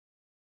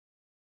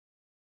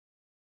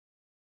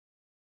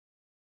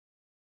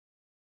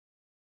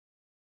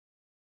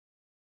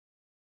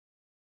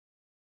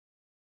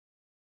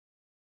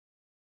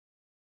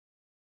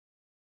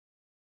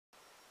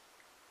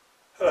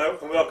Hello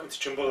and welcome to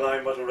Jumble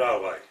Model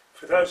Railway.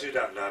 For those who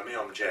don't know me,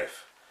 I'm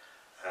Geoff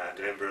and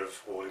a member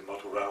of Warley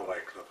Model Railway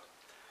Club.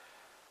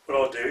 What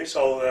I'll do is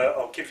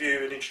I'll give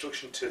you an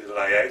introduction to the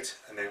layout,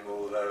 and then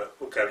we'll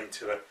go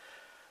into a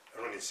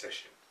running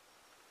session.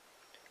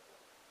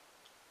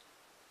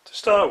 To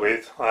start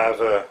with, I have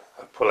a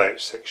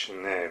pull-out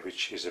section there,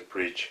 which is a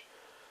bridge,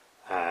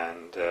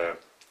 and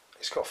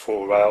it's got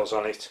 4 rails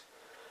on it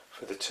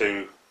for the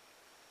 2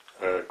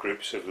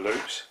 groups of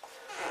loops.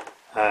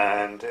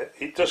 And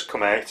it does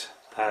come out,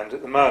 and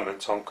at the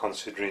moment I'm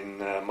considering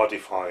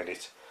modifying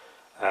it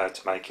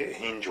to make it a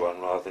hinge one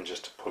rather than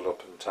just to pull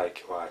up and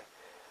take away.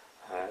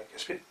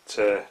 It's a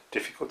bit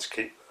difficult to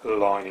keep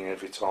aligning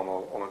every time I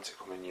want to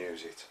come and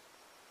use it.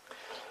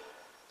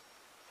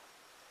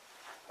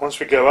 Once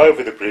we go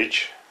over the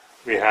bridge,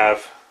 we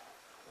have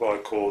what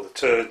I call the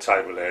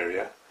turntable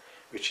area,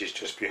 which is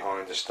just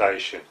behind the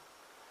station,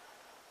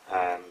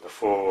 and the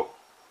 4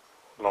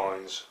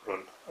 lines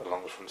run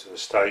along the front of the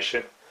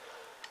station.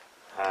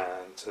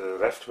 And to the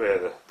left, where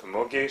the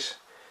mug is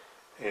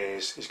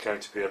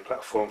going to be a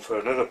platform for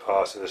another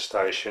part of the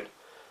station,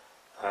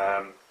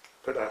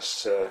 but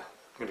that's going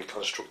to be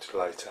constructed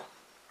later.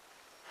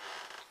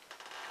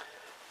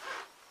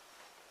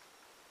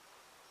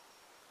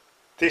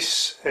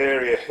 This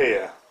area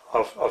here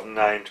I've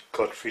named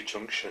Godfrey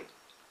Junction.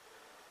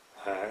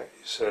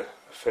 It's a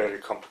fairly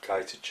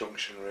complicated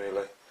junction,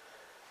 really.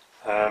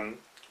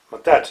 My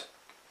dad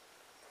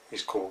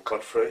is called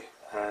Godfrey,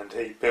 and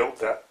he built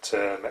that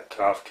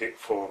Metcalf kit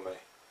for me,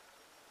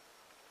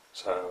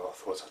 so I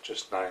thought I'd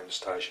just name the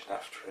station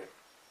after him.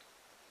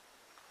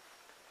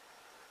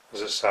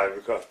 As I say,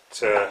 we've got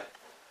a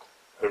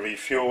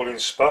refuelling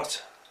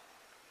spot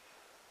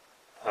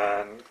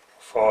and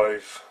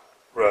 5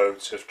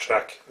 roads of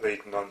track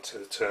leading onto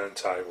the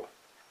turntable.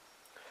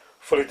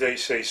 Fully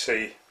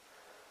DCC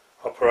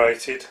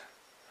operated.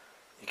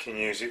 You can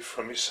use it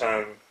from its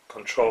own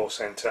control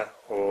centre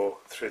or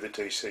through the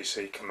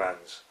DCC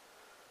commands.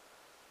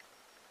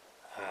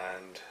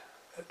 And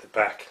at the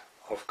back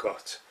I've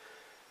got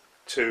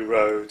 2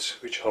 roads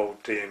which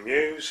hold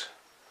DMUs,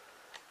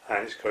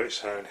 and it's got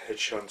its own head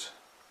shunt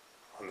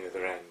on the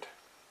other end.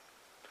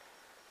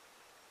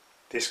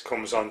 This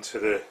comes onto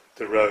the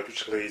road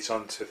which leads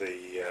onto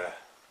the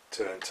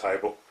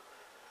turntable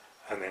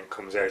and then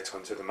comes out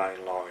onto the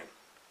main line.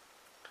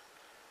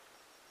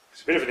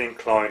 There's a bit of an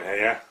incline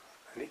here,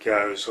 and it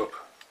goes up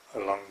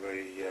along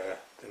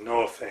the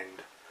north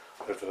end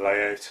of the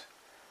layout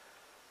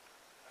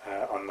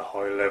on the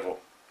high level.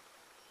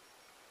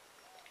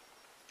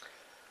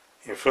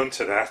 In front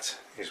of that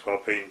is what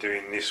I've been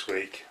doing this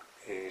week,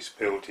 is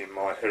building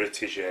my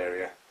heritage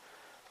area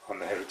on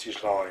the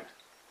heritage line.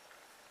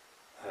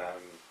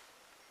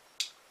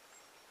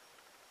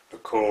 The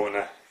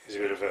corner is a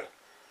bit of a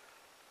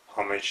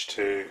homage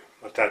to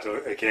my dad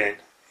again.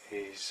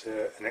 He's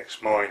an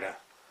ex-miner.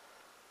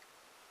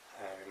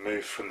 He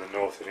moved from the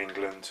north of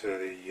England to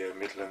the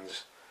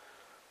Midlands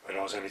when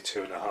I was only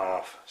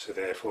 2.5, so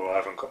therefore I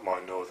haven't got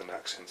my northern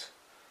accent.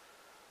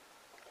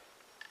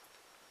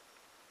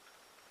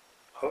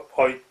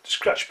 I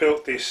scratch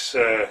built this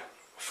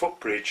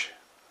footbridge,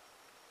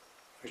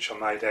 which I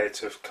made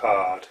out of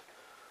card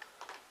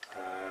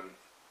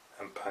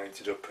and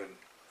painted up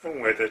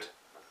and weathered,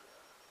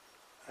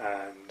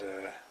 and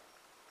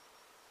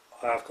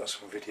I have got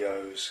some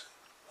videos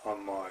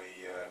on my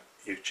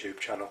YouTube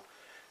channel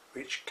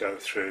which go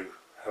through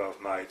how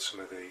I've made some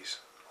of these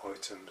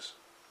items.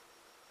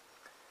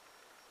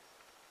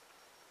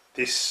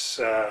 This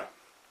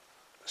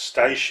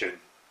station,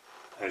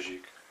 as you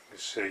can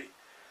see,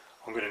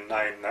 I'm going to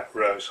name that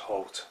Rose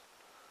Holt.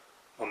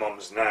 My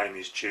mum's name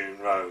is June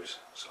Rose,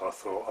 so I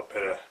thought I'd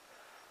better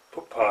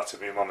put part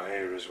of my mum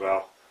here as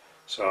well,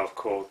 so I've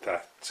called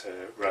that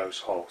Rose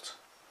Holt.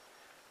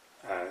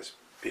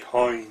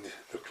 Behind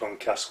the Clun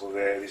Castle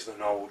there is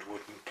an old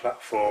wooden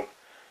platform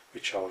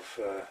which I've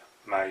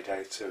made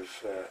out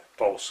of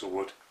balsa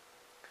wood,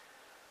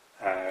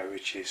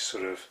 which is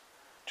sort of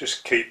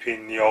just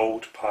keeping the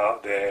old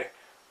part there,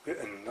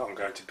 and I'm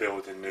going to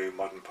build a new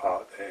modern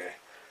part there,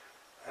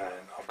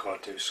 and I've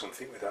got to do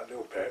something with that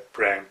little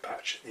brown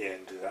patch at the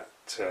end of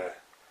that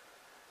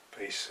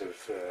piece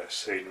of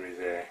scenery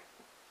there.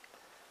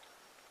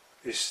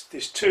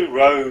 There's 2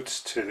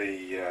 roads to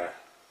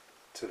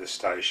the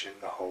station,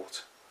 the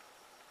Holt.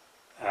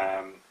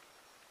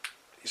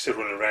 It's a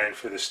run around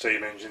for the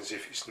steam engines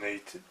if it's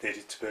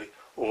needed to be,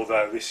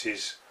 although this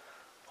is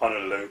on a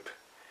loop.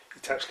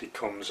 It actually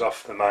comes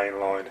off the main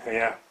line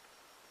here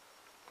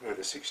where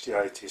the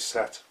 68 is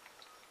sat,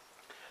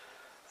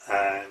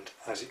 and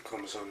as it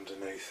comes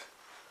underneath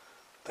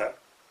that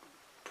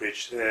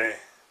bridge there, it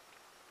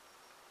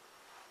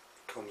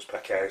comes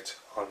back out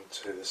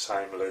onto the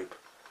same loop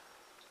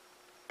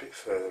a bit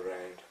further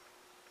round.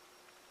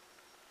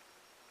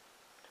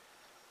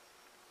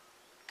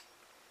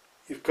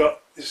 You've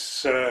got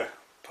this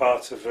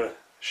part of a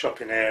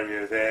shopping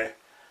area there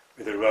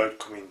with a road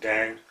coming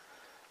down,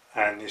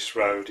 and this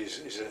road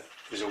is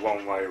a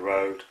one-way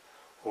road,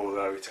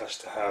 although it has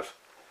to have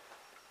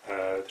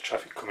the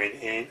traffic coming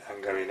in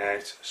and going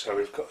out. So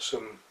we've got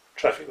some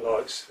traffic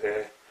lights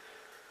there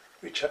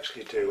which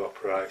actually do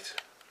operate,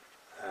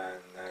 and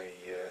they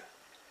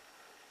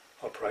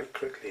operate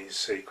correctly in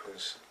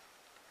sequence.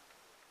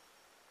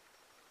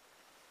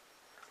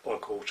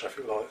 Like all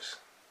traffic lights,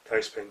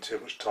 they spend too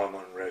much time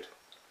on red.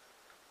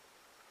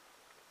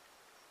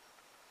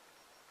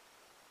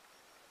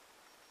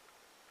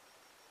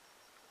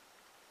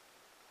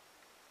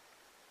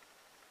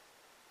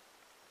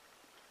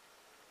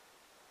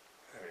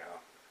 There we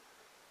are.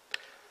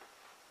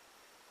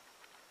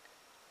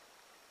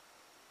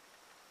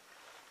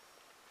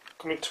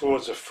 Coming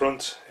towards the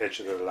front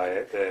edge of the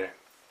layout there,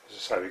 as I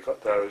say, we've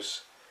got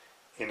those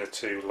inner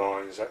two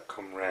lines that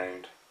come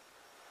round,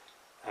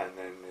 and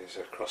then there's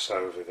a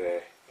crossover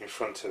there in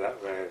front of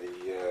that where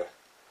the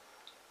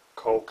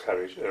coal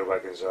carriage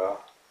wagons are,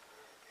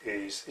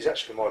 is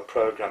actually my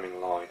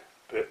programming line,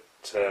 but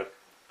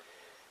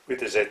with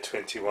the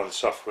Z21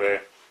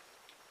 software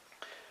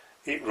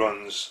it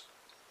runs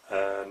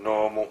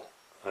normal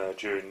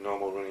during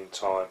normal running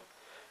time,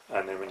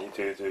 and then when you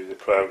do the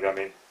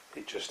programming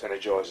it just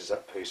energises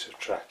that piece of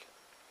track.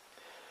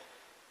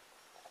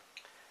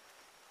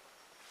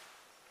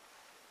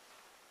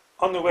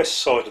 On the west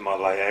side of my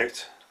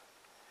layout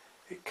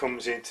it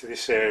comes into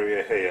this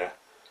area here,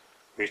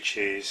 which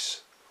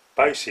is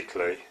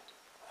basically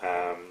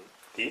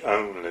the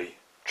only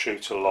true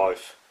to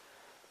life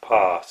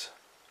part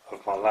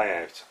of my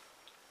layout.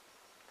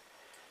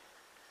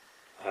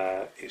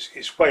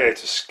 It's way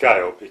out of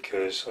scale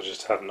because I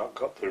just have not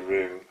got the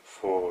room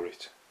for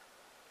it.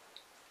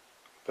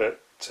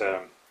 But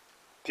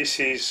this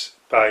is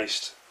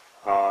based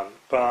on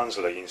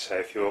Barnsley in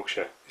South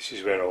Yorkshire. This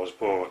is where I was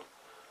born.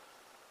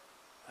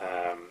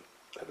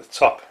 At the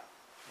top,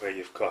 where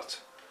you've got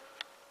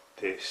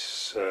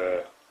this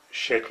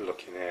shed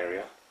looking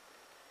area,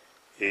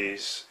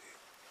 is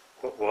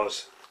what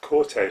was the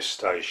courthouse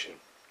station,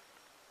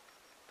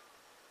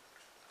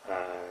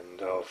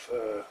 and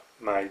I've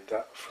made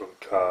that from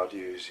card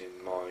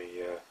using my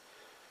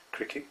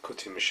cricket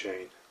cutting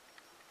machine,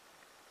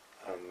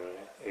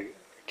 and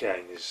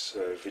again there's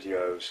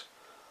videos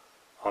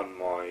on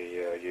my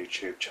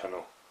YouTube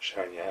channel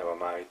showing you how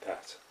I made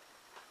that.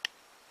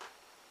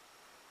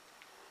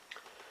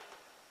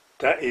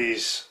 That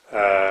is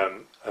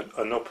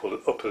an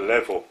upper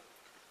level,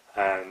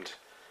 and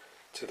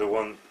to the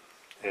one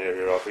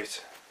area of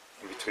it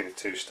in between the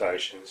two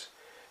stations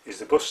is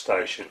the bus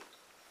station.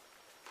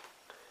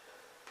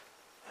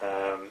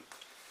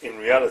 In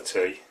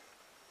reality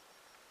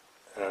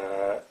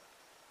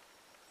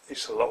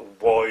it's a lot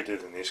wider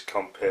than this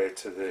compared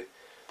to the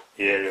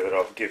area that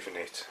I've given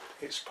it.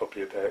 It's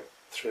probably about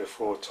 3 or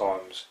 4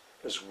 times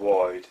as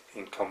wide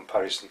in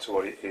comparison to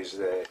what it is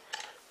there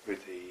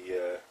with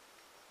the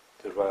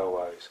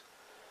railways.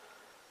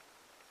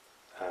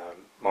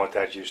 My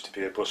dad used to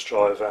be a bus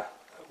driver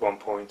at one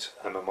point,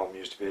 and my mum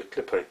used to be a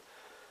clippy,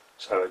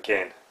 so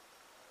again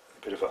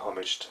a bit of a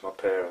homage to my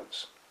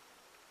parents.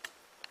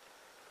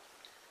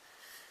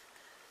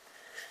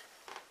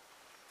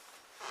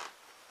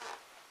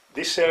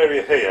 This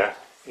area here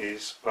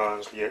is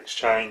Barnsley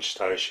Exchange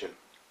Station,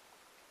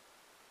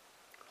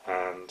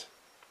 and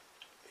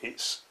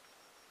it's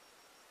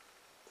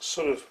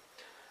sort of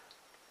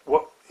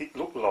what it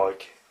looked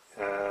like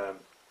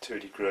to a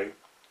degree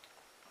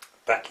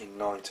back in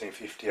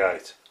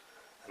 1958,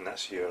 and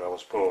that's the year I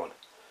was born.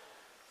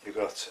 You've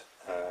got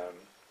a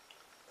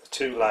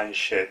 2-lane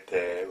shed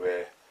there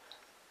where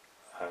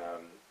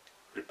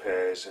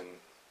repairs and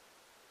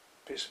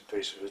bits and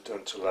pieces were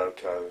done to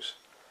locos,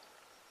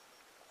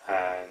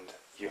 and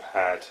you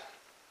had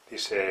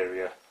this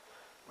area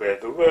where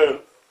there were,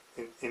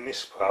 in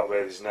this part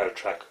where there's no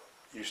track,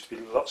 used to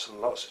be lots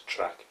and lots of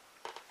track.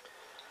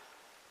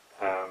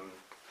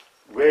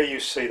 Where you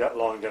see that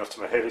line going off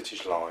to my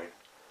heritage line,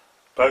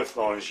 both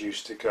lines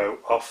used to go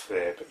off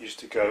there, but used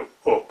to go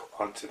up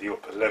onto the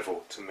upper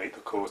level to meet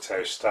the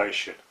courthouse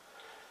station.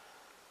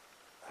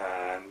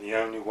 And the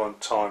only one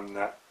time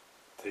that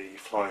the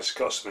Flying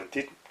Scotsman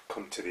didn't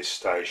come to this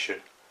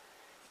station,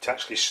 it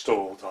actually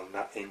stalled on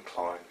that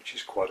incline, which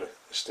is quite a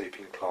steep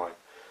incline,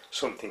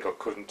 something I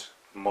couldn't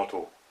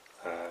model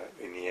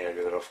in the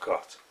area that I've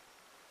got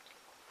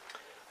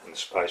and the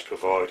space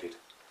provided.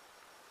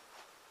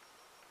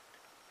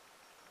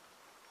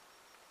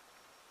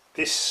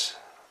 This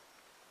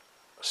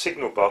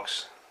signal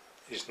box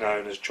is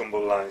known as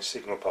Jumble Lane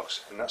signal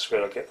box, and that's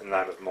where I get the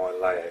name of my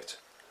layout.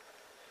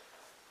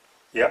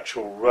 The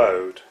actual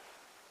road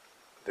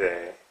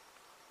there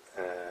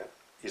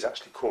is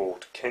actually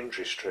called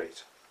Kendry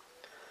Street,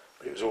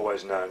 but it was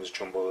always known as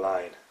Jumble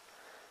Lane,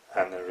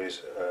 and there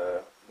is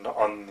not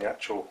on the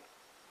actual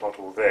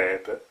model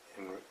there, but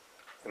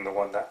in the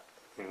one that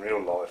in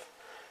real life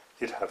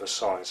did have a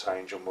sign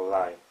saying Jumble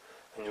Lane,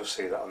 and you'll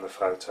see that on the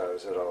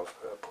photos that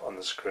I've put on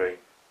the screen.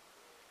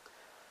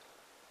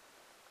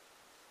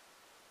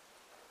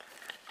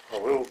 I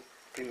will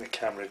bring the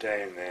camera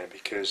down there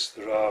because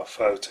there are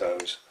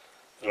photos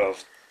that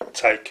I've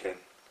taken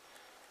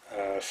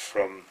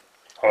from,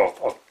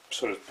 I've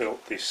sort of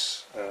built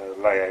this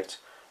layout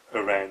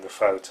around the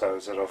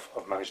photos that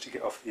I've managed to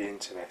get off the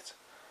internet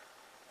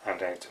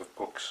and out of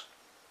books.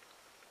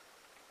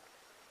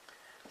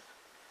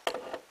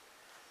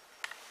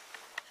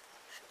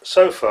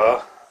 So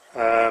far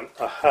I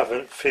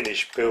haven't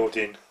finished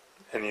building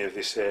any of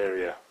this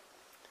area.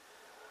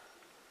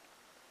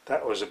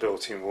 That was a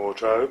built-in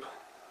wardrobe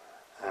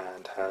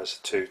and has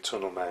 2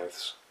 tunnel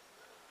mouths,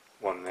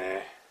 one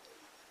there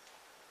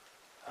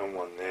and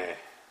one there.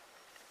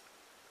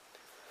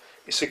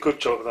 It's a good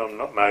job that I'm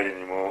not married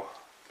anymore,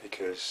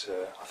 because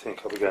I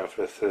think I'll be going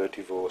for a 3rd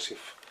divorce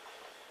if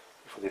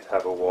I did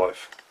have a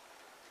wife.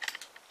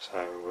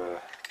 So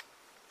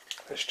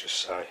let's just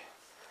say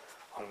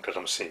I'm glad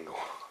I'm single.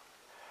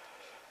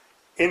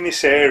 In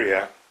this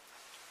area,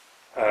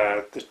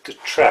 the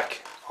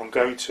track, I'm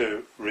going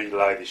to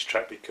relay this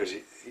track because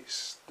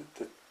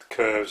the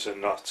curves are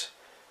not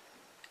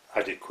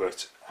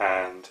adequate,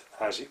 and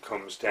as it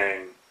comes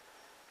down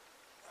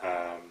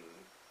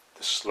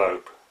the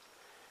slope,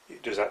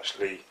 it does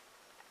actually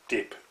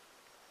dip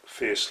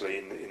fiercely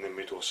in the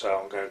middle. So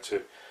I'm going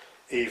to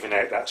even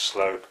out that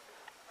slope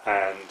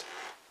and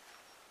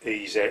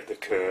ease out the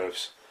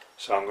curves.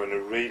 So I'm going to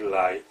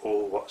relay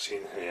all what's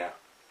in here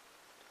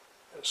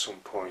at some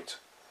point.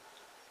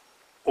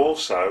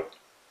 Also,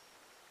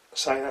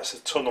 saying that's a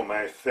tunnel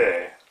mouth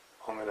there,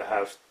 I'm going to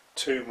have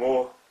 2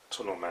 more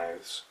tunnel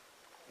mouths,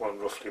 one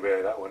roughly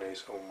where that one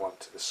is and one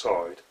to the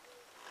side,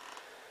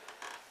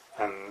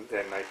 and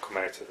then they come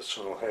out of the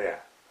tunnel here.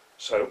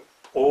 So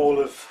all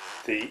of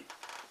the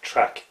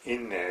track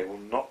in there will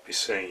not be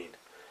seen,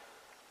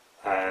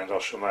 and I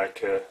shall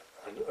make a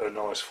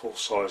nice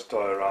full-size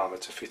diorama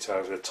to fit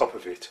over the top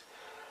of it,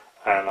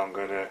 and I'm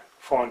going to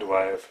find a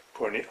way of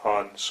putting it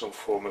on some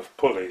form of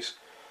pulleys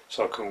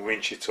so I can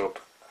winch it up,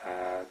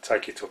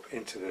 take it up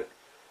into the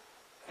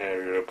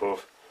area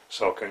above,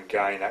 so I can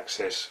gain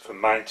access for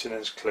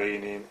maintenance,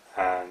 cleaning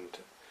and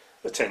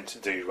attend to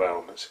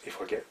derailments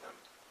if I get them.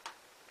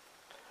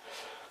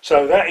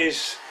 So that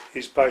is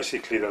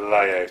basically the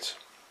layout.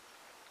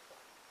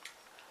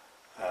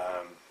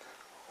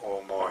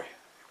 All my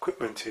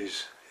equipment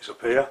is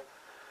up here.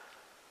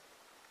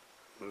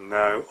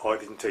 No, I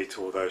didn't eat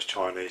all those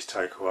Chinese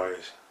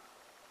takeaways.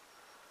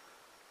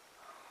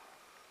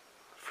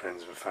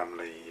 Friends and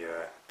family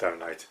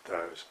donated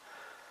those.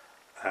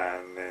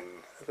 And then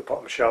at the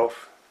bottom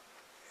shelf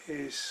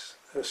is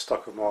a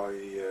stock of my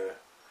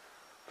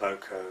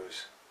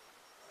locos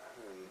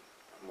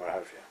and what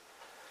have you.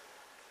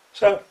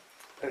 So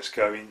let's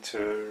go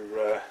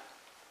into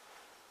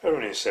a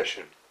running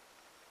session.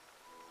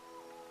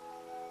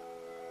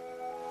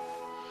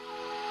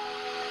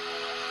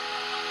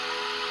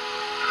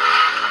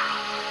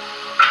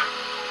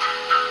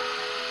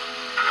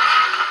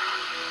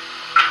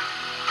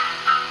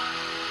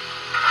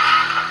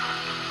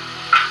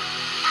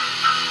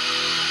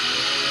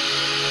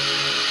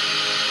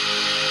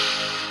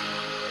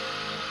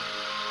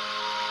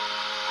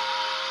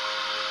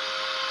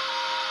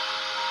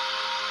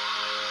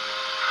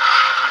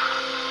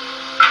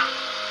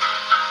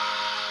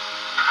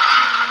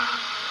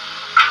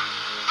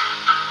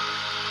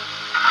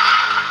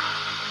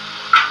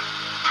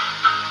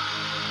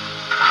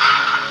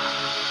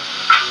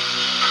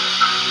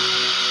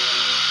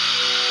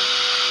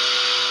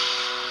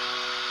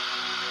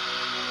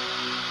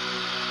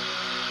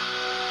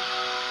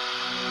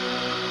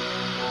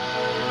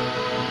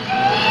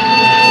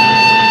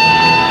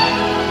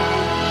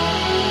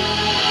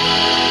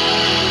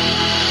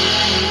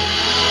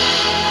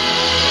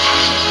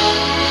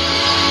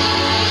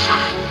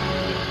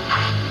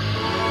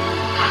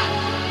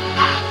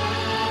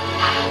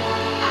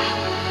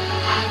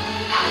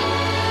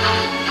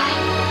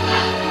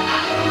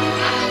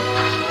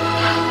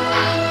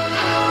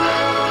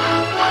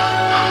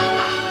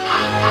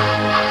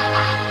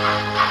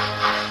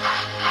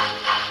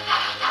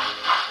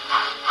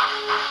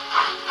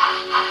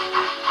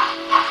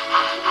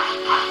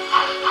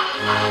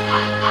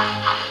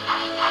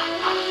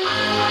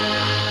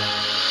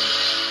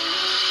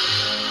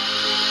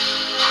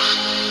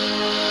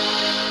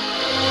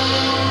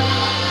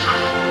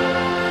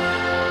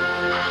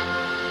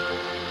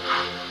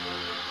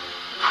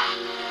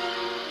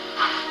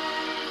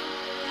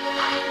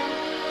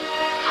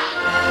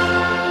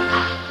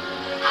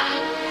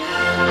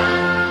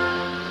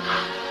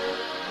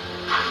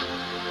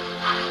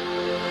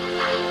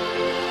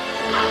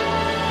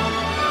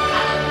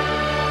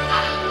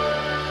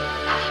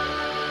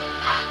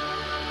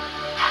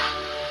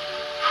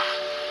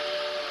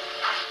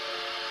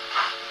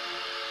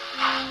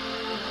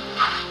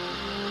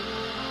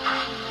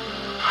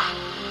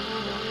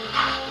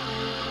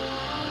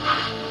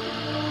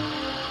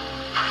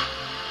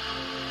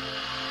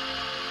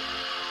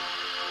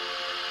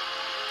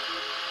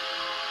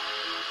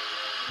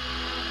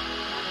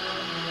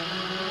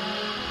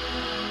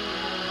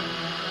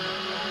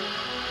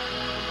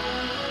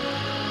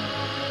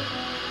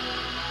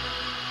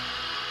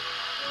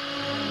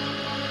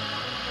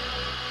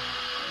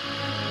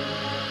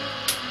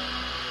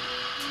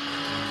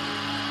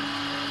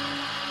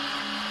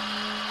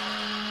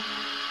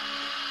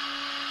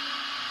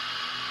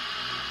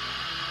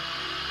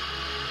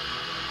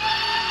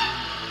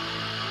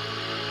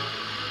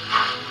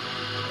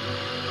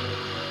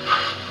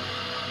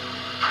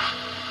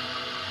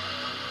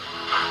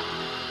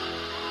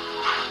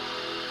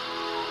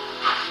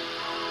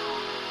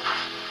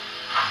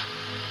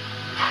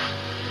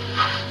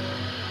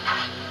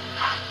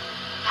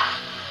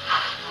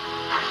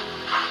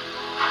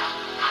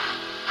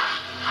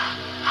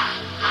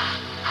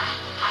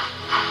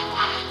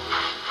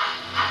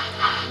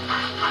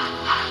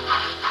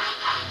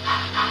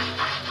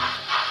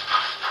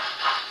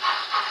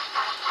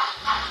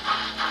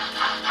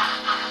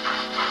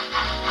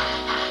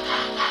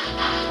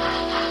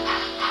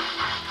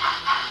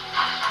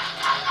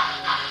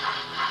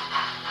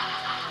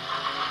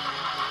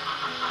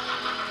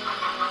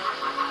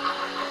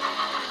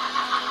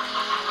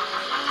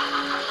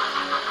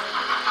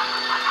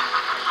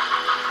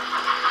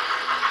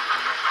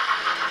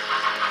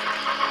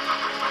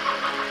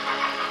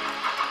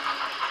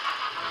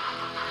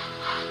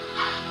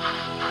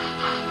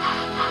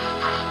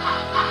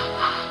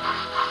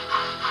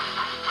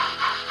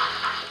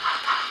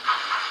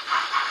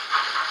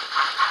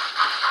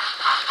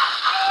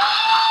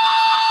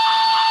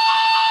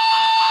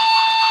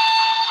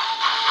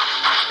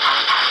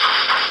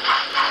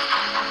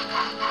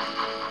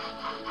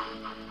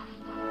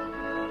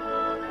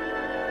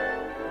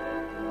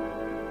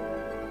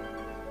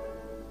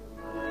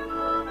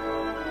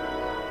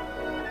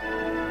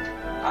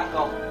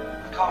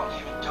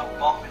 can't even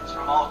jump off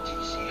until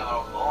RTC are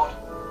on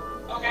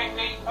board. Okay,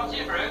 Pete, what's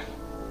your proof?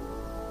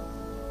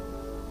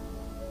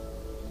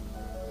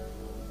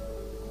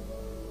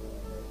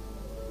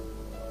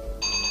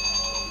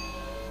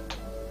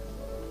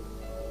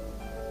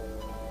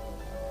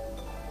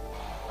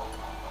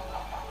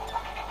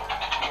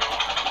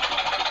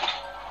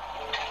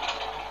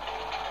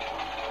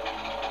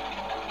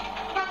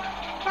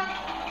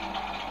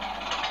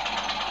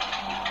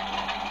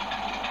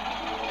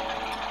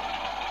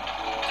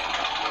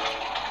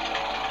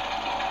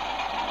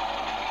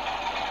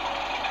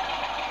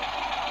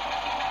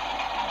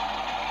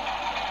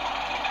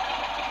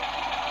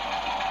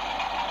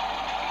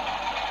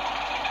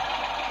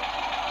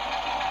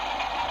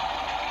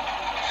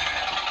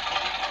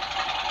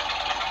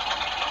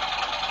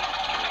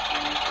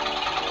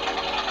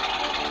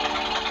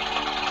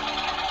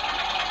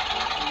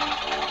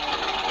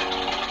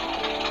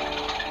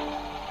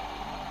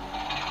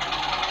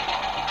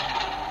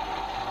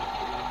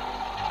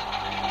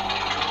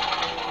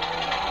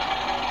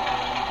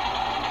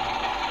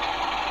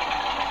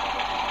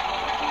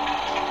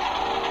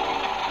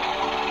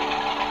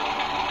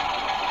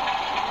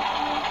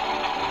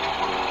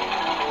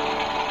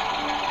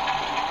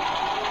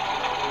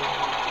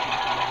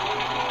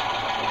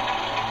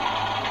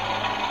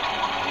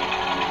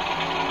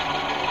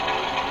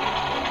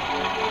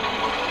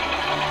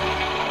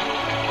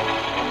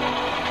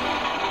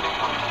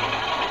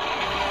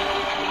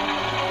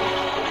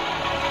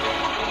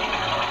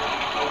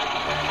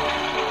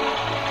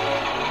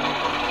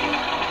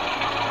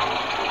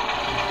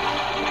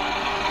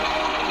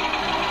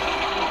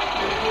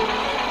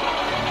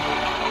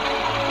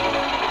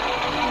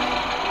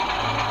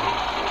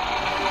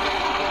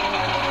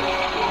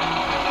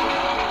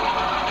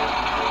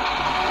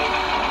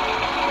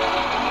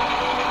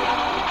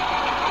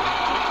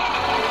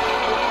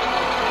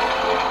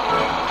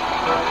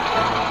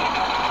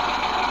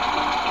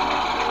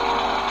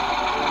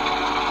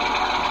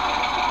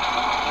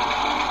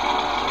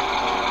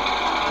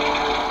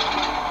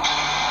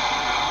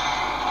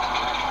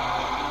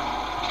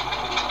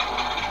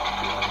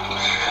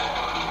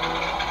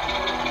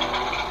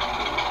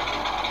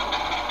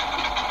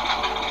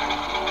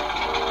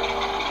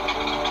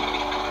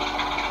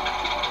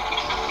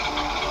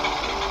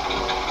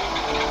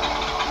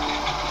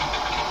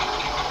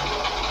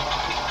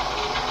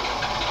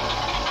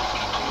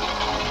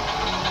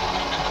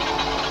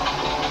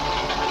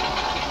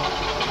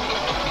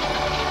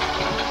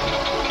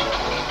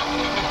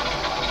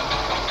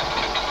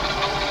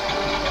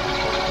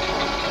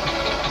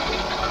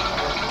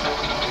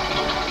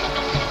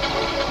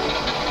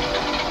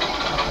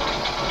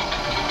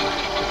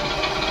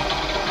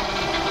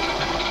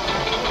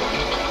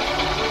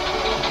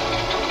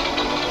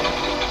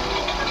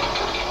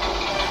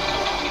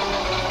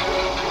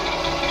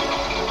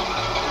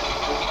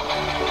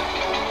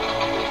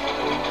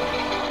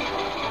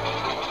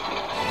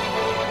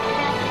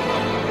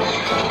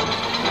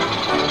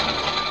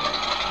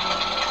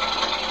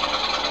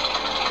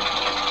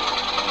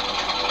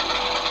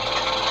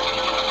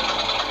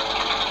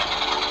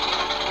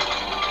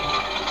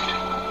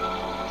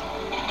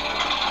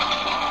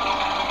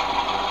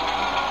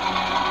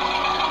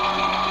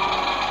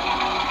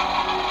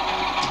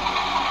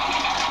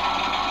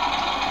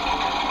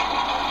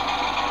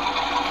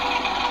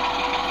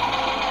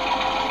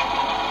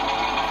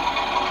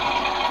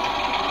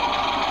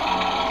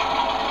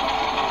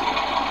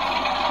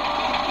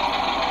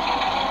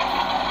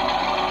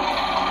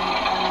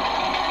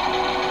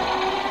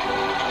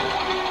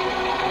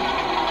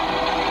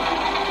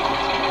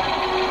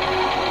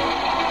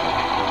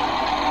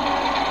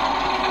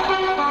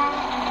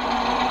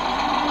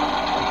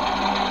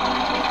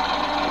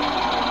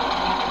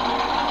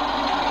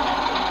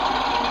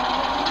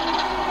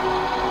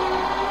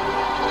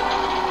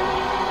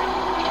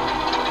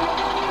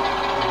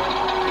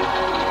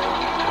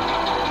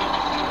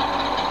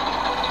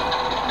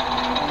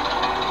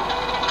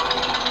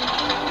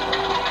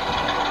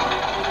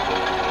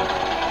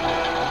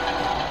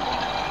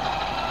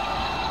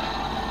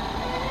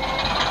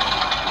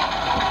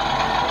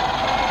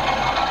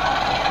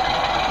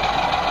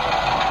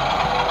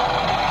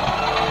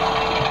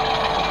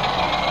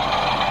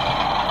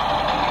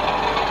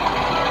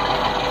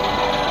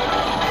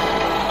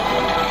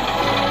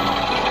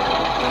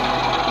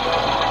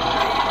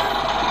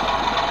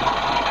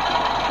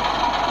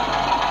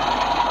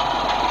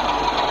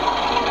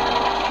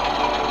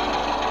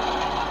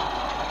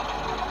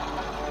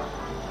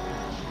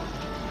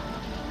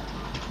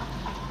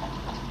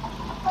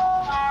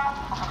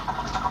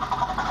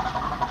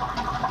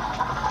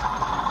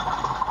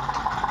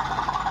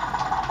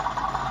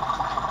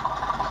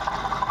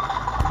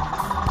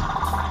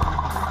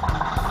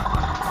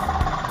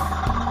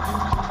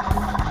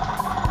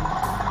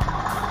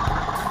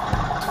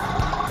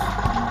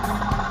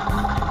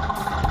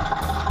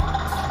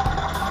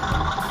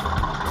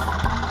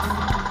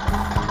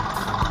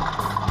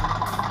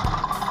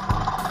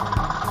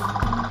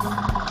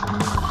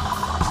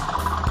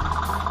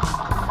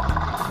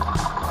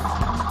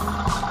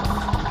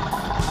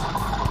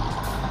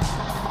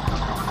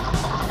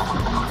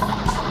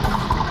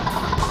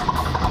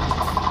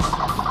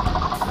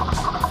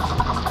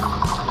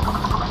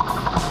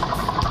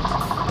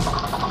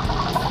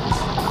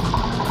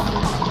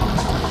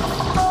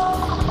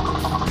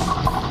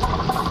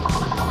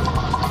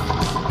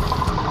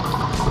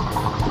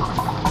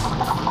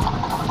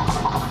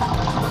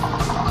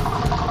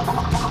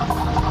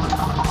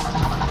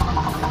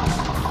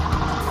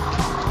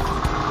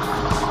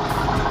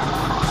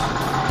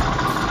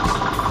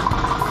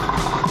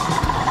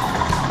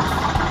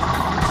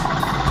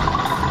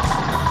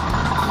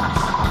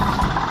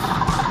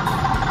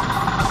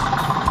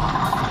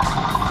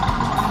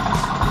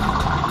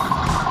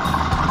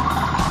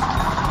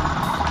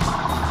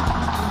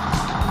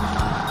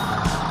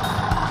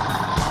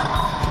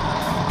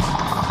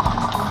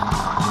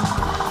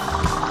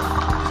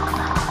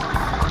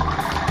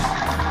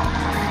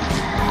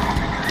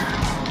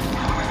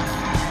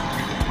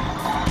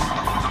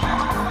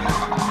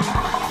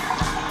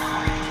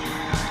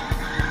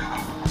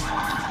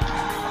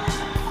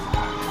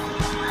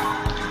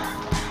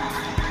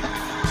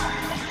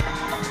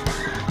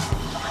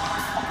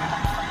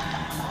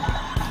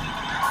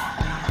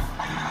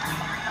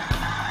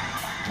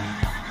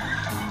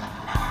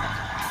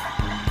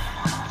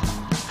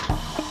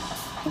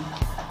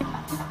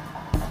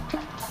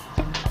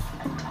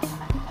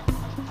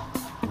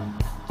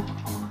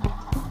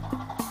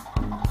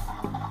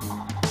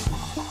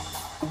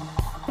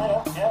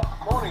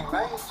 Morning,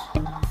 mate.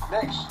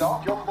 Next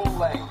stop, Jumble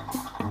Lane.